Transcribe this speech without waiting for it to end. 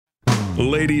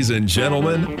Ladies and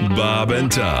gentlemen, Bob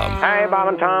and Tom. Hey, Bob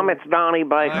and Tom, it's Donnie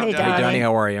Baker. Hey, Donnie,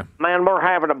 how are you? Man, we're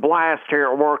having a blast here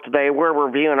at work today. We're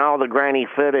reviewing all the grainy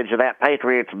footage of that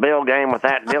Patriots Bill game with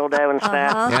that dildo and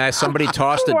stuff. Yeah, somebody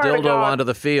tossed a dildo onto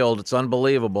the field. It's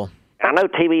unbelievable. I know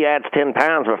TV adds 10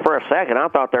 pounds, but for a second, I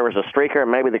thought there was a streaker and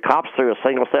maybe the cops threw a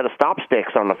single set of stop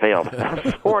sticks on the field.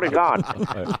 I swear to God.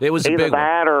 It was either a big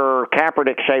that or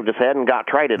Kaepernick shaved his head and got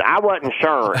traded. I wasn't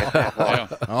sure at that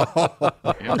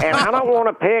point. And I don't want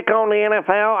to pick on the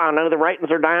NFL. I know the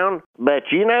ratings are down,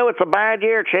 but you know it's a bad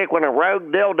year, chick, when a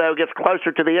rogue dildo gets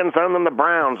closer to the end zone than the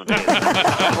Browns do.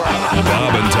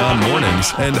 Bob and Tom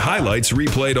mornings and highlights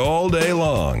replayed all day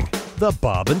long. The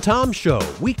Bob and Tom Show,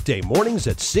 weekday mornings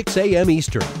at 6 a.m.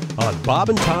 Eastern on Bob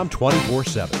and Tom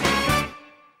 24/7.